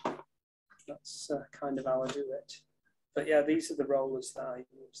 That's kind of how I do it. But yeah, these are the rollers that I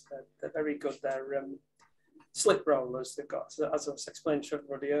use. They're very good. They're slip rollers. They've got, as I was explaining to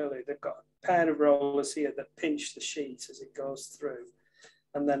everybody earlier, they've got a pair of rollers here that pinch the sheet as it goes through,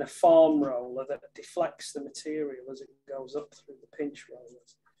 and then a form roller that deflects the material as it goes up through the pinch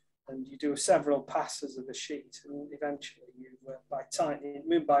rollers. And you do several passes of the sheet, and eventually you,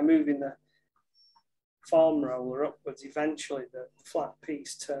 by moving the form roller upwards, eventually the flat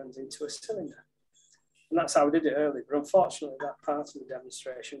piece turns into a cylinder. And that's how I did it earlier. But unfortunately, that part of the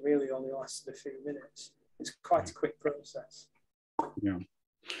demonstration really only lasted a few minutes. It's quite a quick process. Yeah.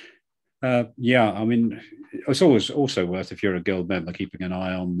 I mean, it's always also worth, if you're a guild member, keeping an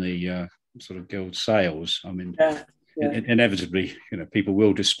eye on the sort of guild sales. I mean, inevitably, you know, people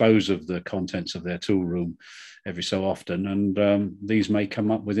will dispose of the contents of their tool room every so often, and these may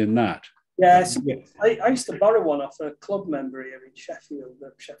come up within that. Yeah, so I used to borrow one off a club member here in Sheffield,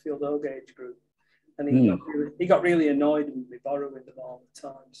 the Sheffield O-Gauge group, and he got really annoyed with me borrowing them all the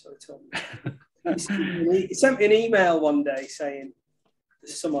time. So he told me, he sent me an email one day saying,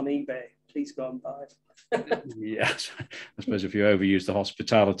 "There's some on eBay. Please go and buy them." Yes, I suppose if you overuse the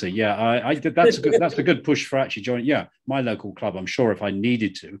hospitality, I did. That's a good push for actually joining. Yeah, my local club. I'm sure if I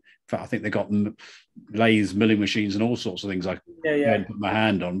needed to, in fact, I think they got lathes, milling machines, and all sorts of things I couldn't put my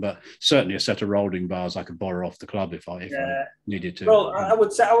hand on. But certainly a set of rolling bars I could borrow off the club if I needed to. Well, I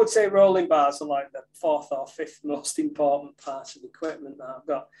would say rolling bars are like the fourth or fifth most important part of equipment that I've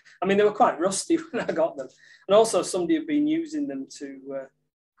got. I mean, they were quite rusty when I got them, and also somebody had been using them to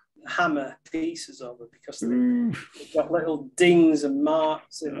hammer pieces over because they've got little dings and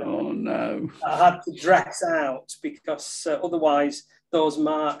marks in them. Oh no! I had to dress out because otherwise those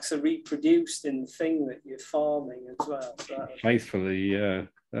marks are reproduced in the thing that you're forming as well. So Faithfully,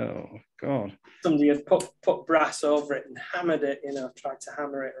 oh God! Somebody had put brass over it and hammered it. Tried to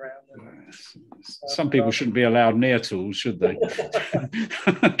hammer it around. Some people shouldn't be allowed near tools, should they?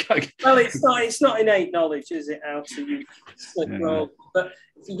 Well, it's not innate knowledge, is it? How to use slip roll? But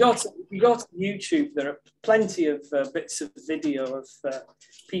if you go to YouTube, there are plenty of bits of video of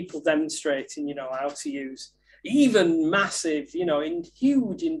people demonstrating, how to use even massive, in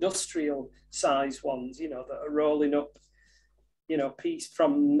huge industrial size ones, that are rolling up, piece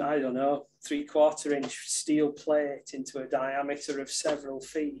from, I don't know, 3/4 inch steel plate into a diameter of several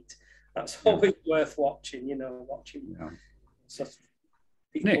feet. That's always worth watching, watching. Yeah. So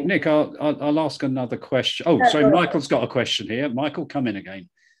Nick, I'll ask another question. Oh, so Michael's got a question here. Michael, come in again.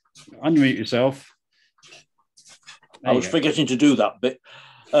 Unmute yourself. I was forgetting to do that bit.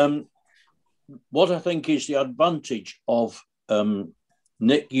 What I think is the advantage of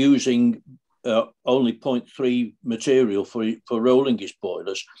Nick using only 0.3 material for rolling his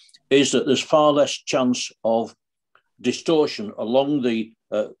boilers is that there's far less chance of distortion along the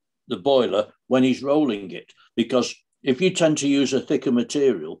boiler when he's rolling it, because if you tend to use a thicker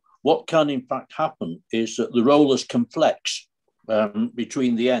material, what can in fact happen is that the rollers can flex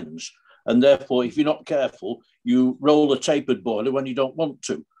between the ends, and therefore if you're not careful you roll a tapered boiler when you don't want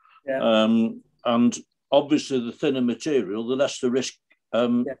to. And obviously the thinner material, the less the risk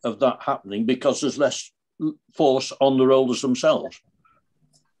of that happening, because there's less force on the rollers themselves.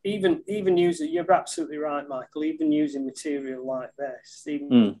 Even using, you're absolutely right, Michael, even using material like this,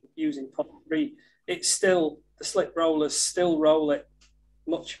 even using 0.3, it's still, the slip rollers still roll it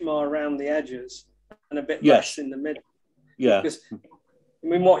much more around the edges and a bit less in the middle. Yeah. Because,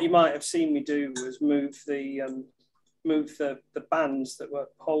 what you might have seen me do was move the bands that were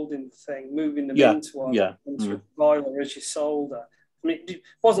holding the thing, moving them into a boiler as you solder. It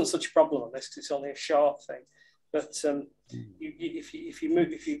wasn't such a problem on this because it's only a short thing, but if you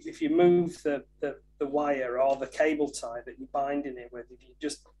move the wire or the cable tie that you're binding it with, if you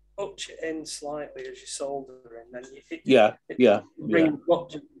just touch it in slightly as you solder in, then it brings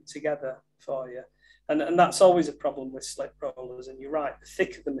together for you, and that's always a problem with slip rollers. And you're right, the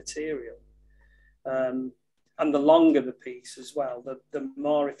thicker the material, and the longer the piece as well, the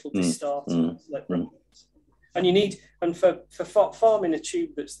more it'll distort slip rollers. And for forming a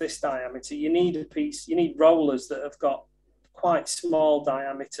tube that's this diameter, you need rollers that have got quite small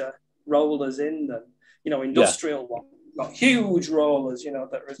diameter rollers in them. Industrial ones got huge rollers, that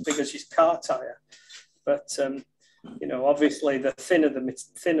are as big as your car tire. But obviously the thinner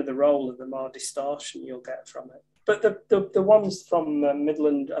the roller, the more distortion you'll get from it. But the ones from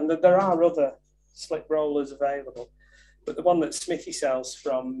Midland, and there are other slip rollers available, but the one that Smithy sells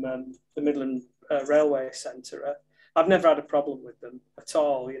from the Midland Railway Centre, I've never had a problem with them at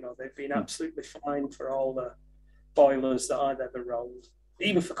all. They've been absolutely fine for all the boilers that I've ever rolled,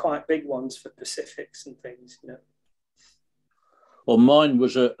 even for quite big ones for Pacifics and things. Well, mine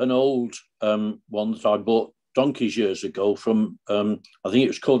was an old one that I bought donkeys years ago from, I think it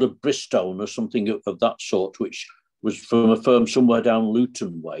was called a Bristone or something of that sort, which was from a firm somewhere down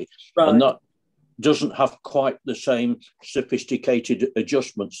Luton way. Right. And that doesn't have quite the same sophisticated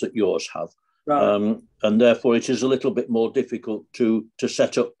adjustments that yours have. Right. And therefore it is a little bit more difficult to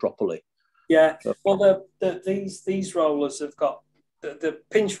set up properly. Yeah, well, these rollers have got, the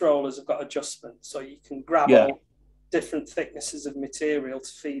pinch rollers have got adjustments, so you can grab all different thicknesses of material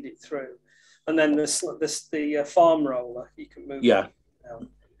to feed it through. And then the farm roller, you can move it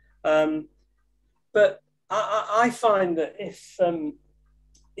down. But I find that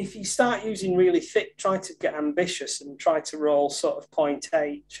if you start using really thick, try to get ambitious and try to roll sort of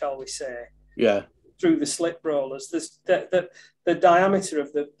 0.8, shall we say, through the slip rollers, the diameter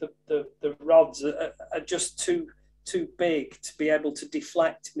of the rods are just too big to be able to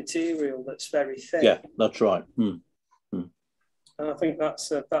deflect material that's very thick. Yeah, that's right. And I think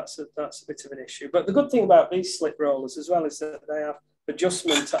that's a bit of an issue. But the good thing about these slip rollers as well is that they have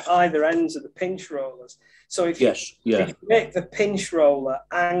adjustment at either ends of the pinch rollers. So if you make the pinch roller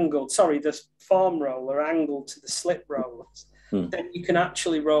angled, the form roller angled to the slip rollers, then you can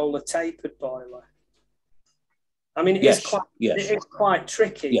actually roll a tapered boiler. I mean, it is quite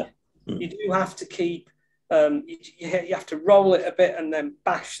tricky. Yeah. You do have to keep, you have to roll it a bit and then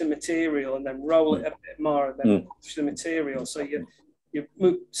bash the material and then roll it a bit more and then bash the material. So you're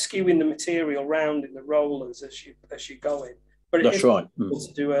skewing the material round in the rollers as you go in. But it's possible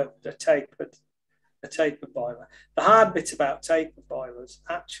to do a tapered a taper boiler. The hard bit about taper boilers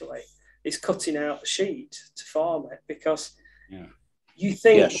actually is cutting out the sheet to form it, because you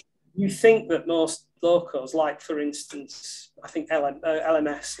think that most locos, like for instance, I think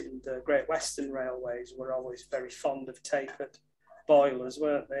LMS and Great Western Railways were always very fond of tapered boilers,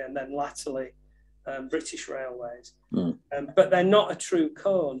 weren't they? And then latterly, British Railways. But they're not a true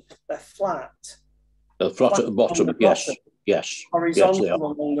cone. They're flat. They're flat at the bottom. Yes. Horizontal yes,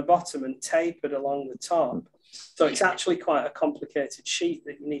 along the bottom and tapered along the top. So it's actually quite a complicated sheet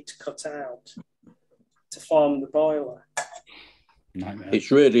that you need to cut out to form the boiler. It's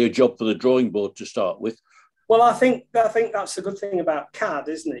really a job for the drawing board to start with. Well, I think that's a good thing about CAD,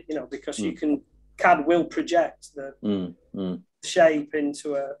 isn't it? Because you can, CAD will project the shape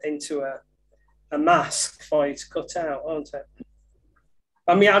into a mask for you to cut out, won't it?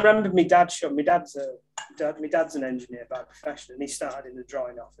 I mean, I remember my dad showed my dad's an engineer by profession, and he started in the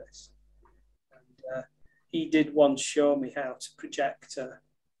drawing office. And he did once show me how to project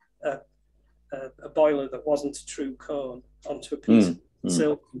a boiler that wasn't a true cone onto a piece of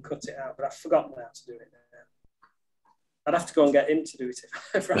silk and cut it out, but I've forgotten how to do it now. I'd have to go and get him to do it if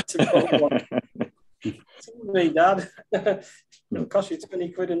I ever had to build one. Tell me, Dad. It'll cost you 20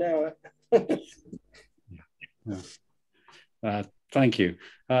 quid an hour. Thank you.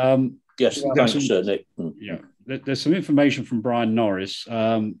 Yes, thanks, Nick. Yeah, there's some information from Brian Norris.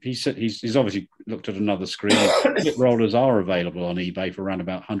 He said he's obviously looked at another screen. Clip rollers are available on eBay for around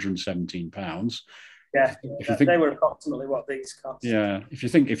about £117. Yeah, they were approximately what these cost. Yeah, if you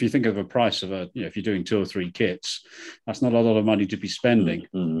think of a price of if you're doing 2 or 3 kits, that's not a lot of money to be spending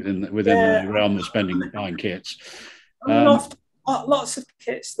within the realm of buying kits. Lots of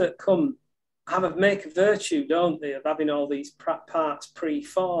kits that come make a virtue, don't they, of having all these parts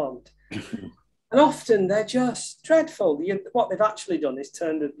pre-formed. And often they're just dreadful. What they've actually done is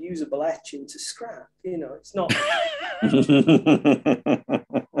turned a usable etch into scrap. It's not.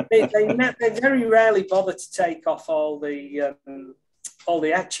 they very rarely bother to take off all the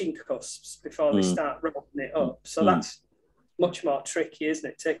etching cusps before they start rolling it up. So that's much more tricky, isn't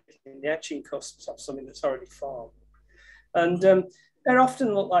it? Taking the etching cusps off something that's already formed. And they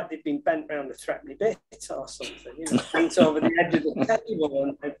often look like they've been bent round a threepenny bit or something, bent over the edge of the table,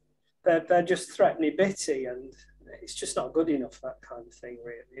 and they're just threepenny bitty, and it's just not good enough, that kind of thing,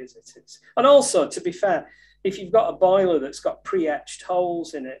 really, is it? And also, to be fair, if you've got a boiler that's got pre-etched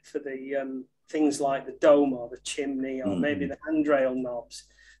holes in it for the things like the dome or the chimney or maybe the handrail knobs,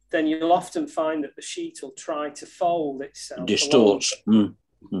 then you'll often find that the sheet will try to fold itself. Distorts.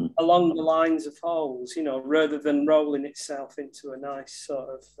 Along the lines of holes, rather than rolling itself into a nice sort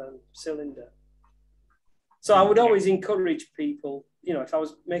of cylinder. So I would always encourage people, if I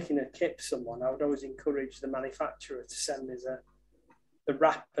was making a kit for someone, I would always encourage the manufacturer to send me the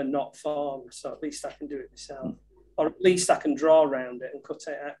wrapper not formed, so at least I can do it myself, or at least I can draw around it and cut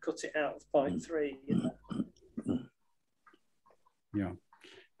it out of 0.3. Yeah.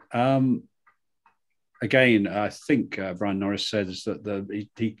 Again, I think Brian Norris says that the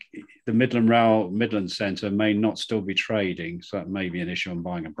Midland Centre may not still be trading, so that may be an issue on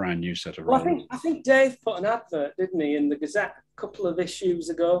buying a brand new set of rollers. Well, I think Dave put an advert, didn't he, in the Gazette a couple of issues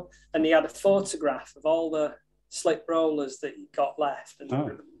ago, and he had a photograph of all the slip rollers that he got left, and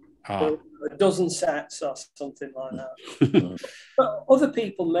a dozen sets or something like that. But other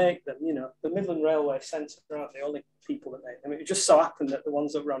people make them, the Midland Railway Centre aren't the only people that make them. It just so happened that the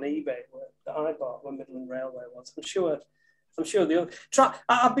ones that were on eBay that I bought were Midland Railway ones. I'm sure the other.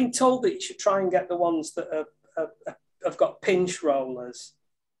 I've been told that you should try and get the ones that have got pinch rollers,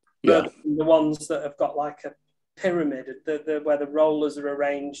 rather than the ones that have got like a pyramid, where the rollers are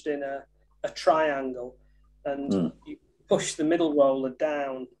arranged in a triangle, and you push the middle roller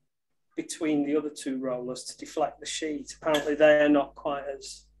down between the other 2 rollers to deflect the sheet. Apparently they're not quite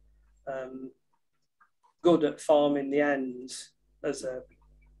as good at forming the ends as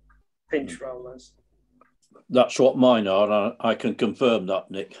pinch rollers. That's what mine are. I can confirm that,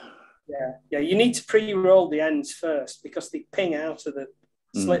 Nick. Yeah. You need to pre-roll the ends first, because they ping out of the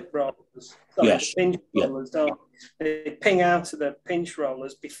slip rollers. The pinch rollers don't. They ping out of the pinch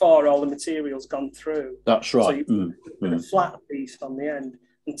rollers before all the material's gone through. That's right. So you put a flat piece on the end.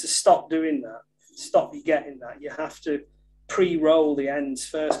 And to stop doing that, stop you getting that, you have to pre-roll the ends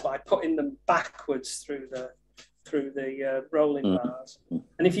first by putting them backwards through the rolling bars.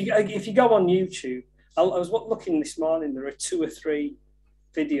 And if you go on YouTube, I was looking this morning, there are 2 or 3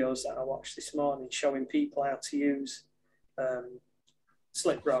 videos that I watched this morning showing people how to use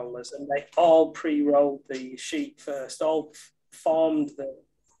slip rollers, and they all pre-rolled the sheet first, all formed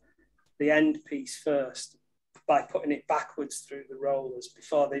the end piece first by putting it backwards through the rollers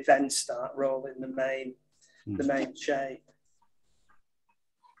before they then start rolling the main shape.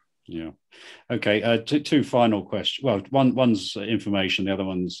 Yeah. Okay. Two final questions. Well, one's information, the other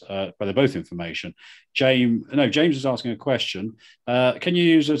one's, well, they're both information. James is asking a question. Can you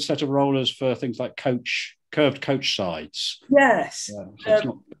use a set of rollers for things like curved coach sides? Yes. So it's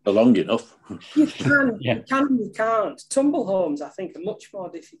not long enough. You can, yeah. you can, you can't. Tumble homes, I think, are much more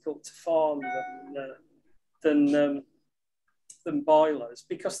difficult to form than boilers,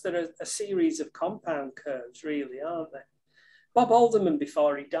 because they're a series of compound curves, really, aren't they? Bob Alderman,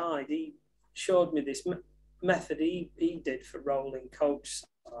 before he died, he showed me this method he did for rolling coach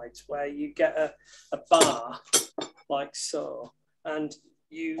sides, where you get a bar like so, and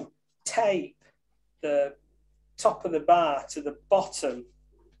you tape the top of the bar to the bottom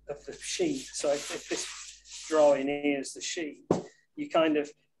of the sheet. So if this drawing here is the sheet, you kind of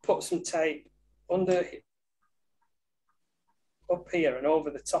put some tape under up here and over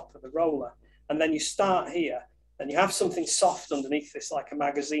the top of the roller, and then you start here. And you have something soft underneath this, like a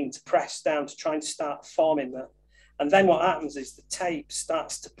magazine, to press down to try and start forming that. And then what happens is the tape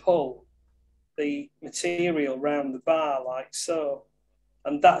starts to pull the material around the bar like so.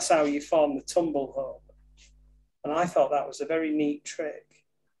 And that's how you form the tumble home. And I thought that was a very neat trick.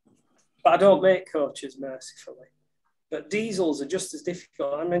 But I don't make coaches, mercifully. But diesels are just as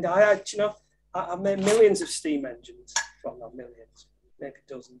difficult. I mean, I've made millions of steam engines. Well, not millions, maybe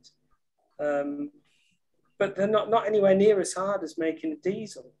dozens. But they're not anywhere near as hard as making a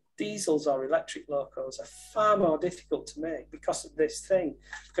diesel. Diesels or electric locos are far more difficult to make because of this thing,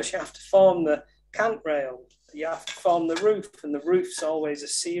 because you have to form the cant rail, you have to form the roof, and the roof's always a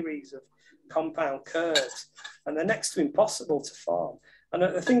series of compound curves, and they're next to impossible to form. And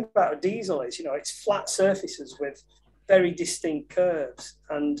the thing about a diesel is, it's flat surfaces with very distinct curves,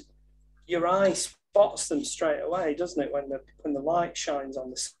 and your eye spots them straight away, doesn't it, when the light shines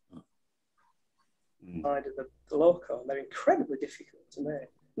on the side of the loco, and they're incredibly difficult to make,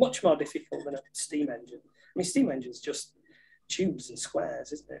 much more difficult than a steam engine. I mean, steam engine's just tubes and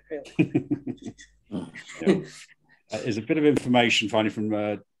squares, isn't it, really? There's a bit of information finally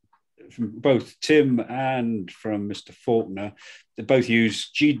from both Tim and from Mr. Faulkner. They both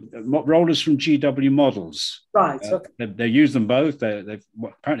use rollers from GW models. Right. Okay. They use them both. They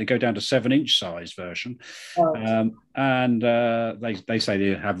apparently go down to 7-inch size version, and they say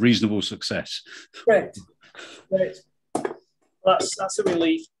they have reasonable success. Great. That's a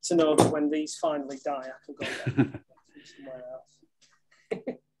relief to know that when these finally die, I can go back somewhere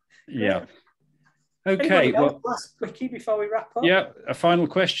else. Yeah. Okay. Well, last quickie before we wrap up. Yeah. A final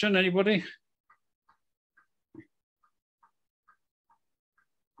question, anybody?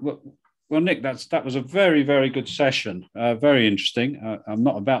 Well, Nick, that was a very, very good session. Very interesting. I'm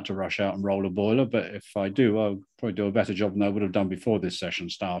not about to rush out and roll a boiler, but if I do, I'll probably do a better job than I would have done before this session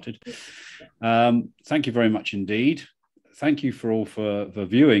started. Thank you very much indeed. Thank you for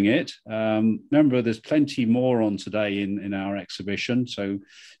viewing it. Remember, there's plenty more on today in our exhibition, so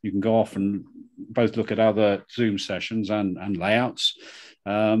you can go off and both look at other Zoom sessions and layouts,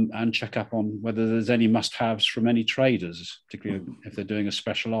 and check up on whether there's any must-haves from any traders, particularly if they're doing a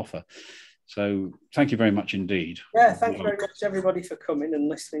special offer. So thank you very much indeed. Yeah, thank you very much, everybody, for coming and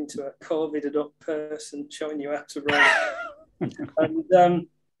listening to a COVIDed up person showing you how to roll.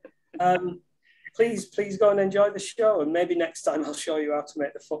 And please go and enjoy the show, and maybe next time I'll show you how to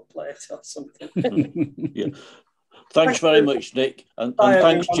make the footplate or something. Yeah. Thanks very much, Nick, and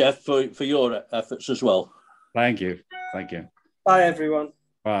thanks, Jeff, for your efforts as well. Thank you. Bye, everyone.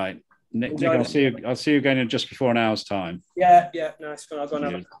 Bye. Nick, I'll see you again in just before an hour's time. Yeah, nice one. I'll go and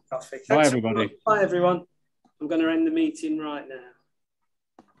have a cup of coffee. Bye, everybody. Bye, everyone. I'm going to end the meeting right now.